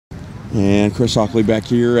And Chris Hockley back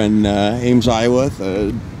here in Ames, Iowa,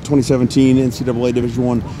 2017 NCAA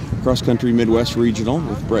Division I Cross Country Midwest Regional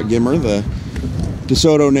with Brett Guemmer, the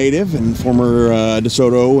DeSoto native and former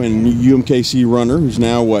DeSoto and UMKC runner, who's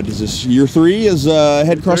now, what is this, year 3 as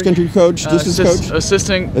head cross country coach, distance coach?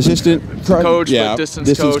 Assistant coach, yeah, but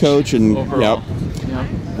distance coach and overall.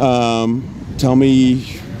 Yeah. Tell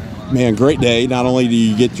me, man, great day. Not only do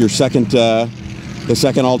you get your the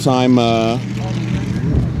second all-time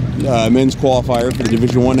men's qualifier for the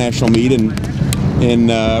Division I national meet in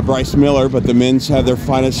Bryce Miller, but the men's have their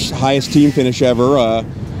highest team finish ever.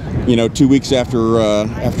 You know, 2 weeks after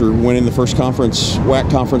winning the first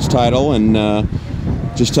WAC conference title, and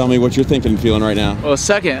just tell me what you're thinking and feeling right now. Well,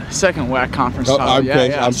 second WAC conference title. Okay,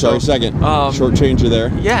 yeah. I'm sorry, second. Short change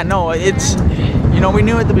there. Yeah, no, it's, you know, we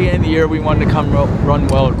knew at the beginning of the year we wanted to come run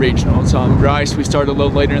well at regionals. Bryce, we started a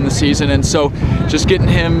little later in the season, and so just getting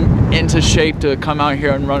him into shape to come out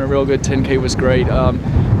here and run a real good 10K was great.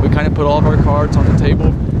 We kind of put all of our cards on the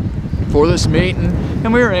table for this meet,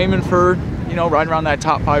 and we were aiming for, you know, right around that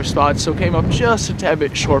top 5 spot, so came up just a tad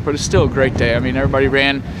bit short, but it's still a great day. I mean, everybody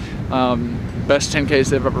ran best 10Ks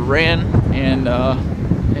they've ever ran, and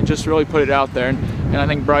just really put it out there. And I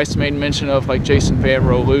think Bryce made mention of, like, Jason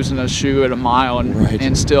Vanbro losing a shoe at a mile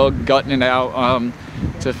and still gutting it out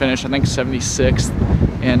to finish, I think, 76th.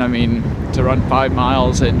 And I mean, to run 5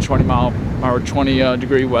 miles in 20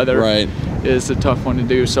 degree weather is a tough one to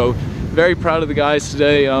do. So very proud of the guys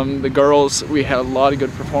today. The girls, we had a lot of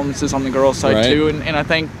good performances on the girls side too, and I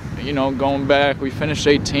think, you know, going back, we finished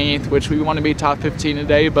 18th, which we want to be top 15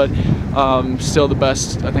 today, but still the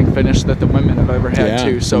best, I think, finish that the women have ever had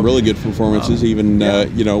too. So really good performances. Even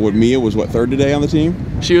you know, with Mia was what, 3rd today on the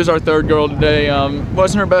team? She was our 3rd girl today.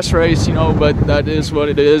 Wasn't her best race, you know, but that is what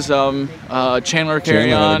it is. Chandler Carreon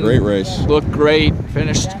had a great race. Looked great.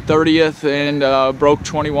 Finished 30th and broke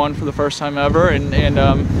 21 for the first time ever,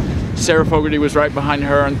 and Sarah Fogarty was right behind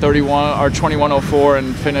her on 21:04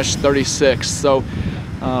 and finished 36th. So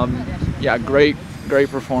yeah, great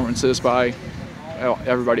performances by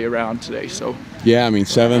everybody around today. So yeah, I mean,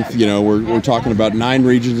 7th, you know, we're talking about 9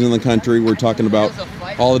 regions in the country. We're talking about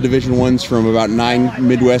all the Division I's from about 9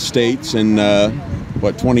 Midwest states, and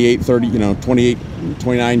what, 28, 30, you know, 28,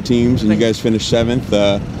 29 teams, and you guys finished 7th.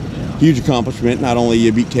 Huge accomplishment. Not only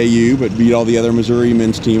you beat KU, but beat all the other Missouri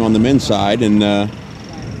men's team on the men's side, and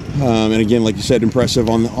again, like you said, impressive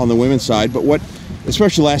on the women's side. But what,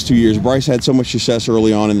 especially the last 2 years, Bryce had so much success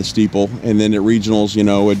early on in the steeple, and then at regionals, you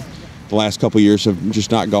know, the last couple of years have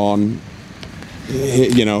just not gone,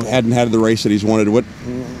 you know, hadn't had the race that he's wanted.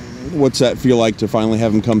 What's that feel like to finally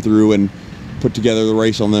have him come through and put together the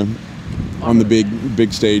race on the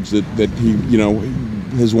big stage that he, you know,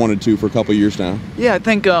 has wanted to for a couple of years now? Yeah, I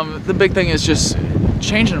think the big thing is just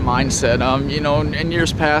changing the mindset. You know, in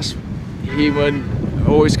years past, he would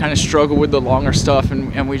always kind of struggle with the longer stuff,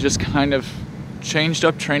 and we just kind of changed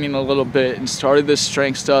up training a little bit and started this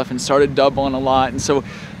strength stuff and started doubling a lot, and so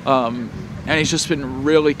and he's just been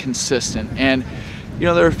really consistent. And you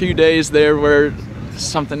know, there are a few days there where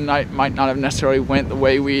something might not have necessarily went the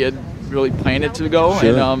way we had really planned it to go.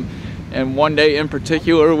 Sure. And one day in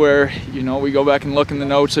particular where, you know, we go back and look in the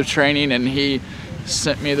notes of training, and he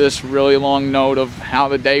sent me this really long note of how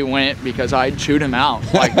the day went because I chewed him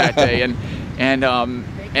out like that day.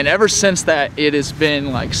 And ever since that, it has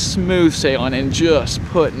been like smooth sailing and just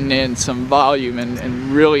putting in some volume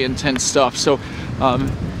and really intense stuff. So,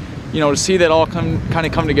 you know, to see that all kind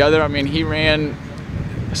of come together, I mean, he ran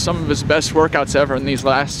some of his best workouts ever in these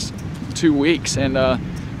last 2 weeks, and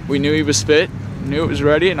we knew he was fit, knew it was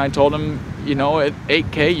ready, and I told him, you know, at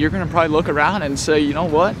 8K, you're going to probably look around and say, you know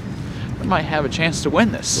what, I might have a chance to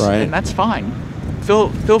win this, and that's fine.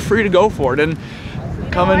 Feel free to go for it. And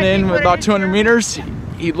coming in with about 200 meters,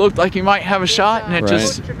 he looked like he might have a shot, and it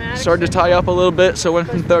just started to tie up a little bit, so went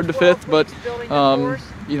from 3rd to 5th. But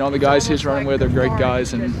you know, the guys he's running with are great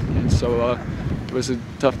guys, and so it was a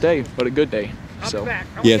tough day, but a good day. So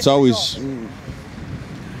yeah, it's always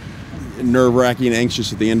nerve-wracking and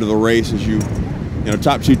anxious at the end of the race as you know,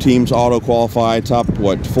 top 2 teams auto qualify, top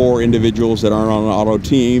 4 individuals that aren't on an auto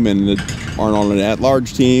team and that aren't on an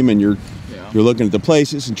at-large team, and you're looking at the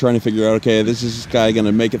places and trying to figure out, okay, this guy going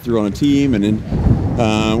to make it through on a team. And then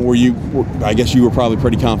I guess you were probably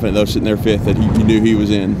pretty confident though, sitting there 5th, that you knew he was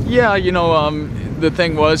in. Yeah, you know, the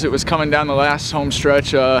thing was, it was coming down the last home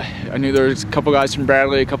stretch. I knew there was a couple guys from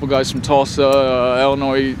Bradley, a couple guys from Tulsa,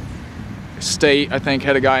 Illinois State, I think,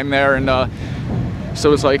 had a guy in there, and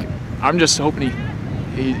so it's like, I'm just hoping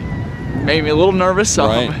he made me a little nervous.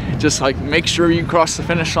 Just like, make sure you cross the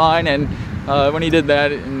finish line, and when he did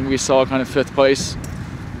that, and we saw kind of 5th place,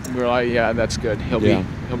 we're like, yeah, that's good. He'll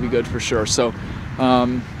be good for sure. So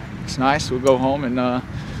it's nice. We'll go home and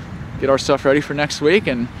get our stuff ready for next week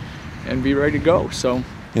and be ready to go. So.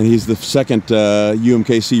 And he's the second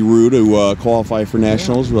UMKC Roo to qualify for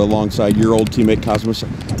nationals alongside your old teammate Cosmos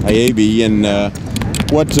Iabi. And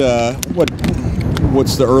what's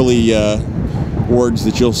the early words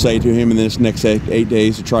that you'll say to him in this next 8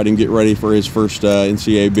 days to try to get ready for his first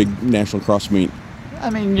NCAA big national cross meet? I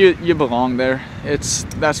mean, you belong there.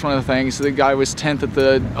 That's one of the things. The guy was 10th at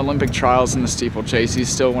the Olympic trials in the steeplechase. He's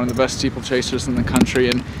still one of the best steeplechasers in the country.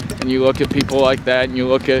 And you look at people like that, and you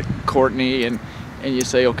look at Courtney, and you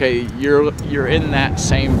say, okay, you're in that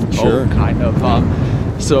same boat, kind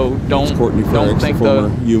of. So don't think the former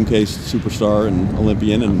UMK superstar and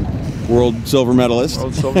Olympian and world silver medalist.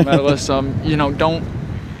 World silver medalist. You know, don't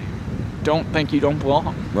think you don't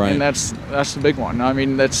belong. Right. And that's the big one. I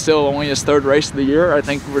mean, that's still only his third race of the year. I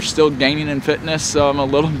think we're still gaining in fitness a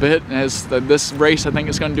little bit. As this race, I think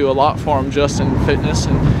is going to do a lot for him just in fitness,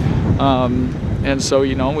 and so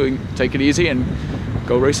you know, we take it easy and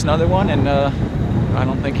go race another one. And I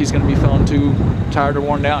don't think he's going to be feeling too tired or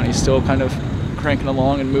worn down. He's still kind of cranking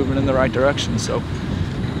along and moving in the right direction, so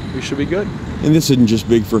we should be good. And this isn't just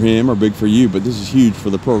big for him or big for you, but this is huge for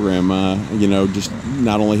the program. You know, just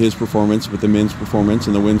not only his performance, but the men's performance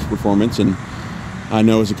and the women's performance. And I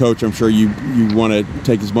know as a coach, I'm sure you want to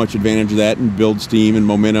take as much advantage of that and build steam and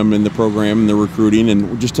momentum in the program and the recruiting.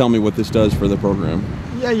 And just tell me what this does for the program.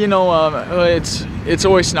 Yeah, you know, it's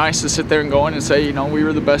always nice to sit there and go in and say, you know, we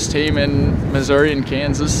were the best team in Missouri and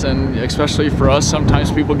Kansas, and especially for us,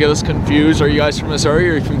 sometimes people get us confused. Are you guys from Missouri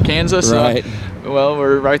or are you from Kansas? Right. Well,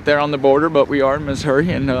 we're right there on the border, but we are in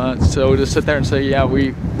Missouri, and so to sit there and say, yeah,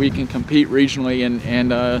 we can compete regionally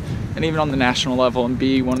and even on the national level and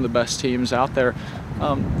be one of the best teams out there,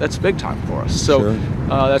 that's big time for us. So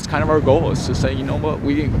that's kind of our goal, is to say, you know what,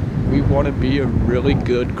 we want to be a really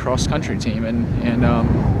good cross-country team, and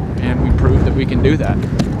we prove that we can do that.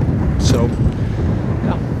 So,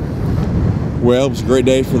 yeah. Well, it was a great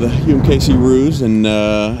day for the UMKC Roos, and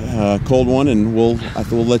cold one, and we'll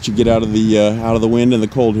let you get out of the wind and the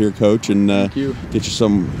cold here, Coach, and get you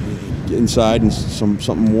some inside and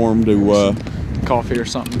something warm to coffee or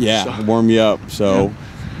something. Yeah, so. Warm you up. So, yeah.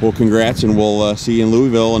 Well, congrats, and we'll see you in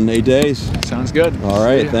Louisville in 8 days. Sounds good. All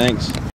right, thanks.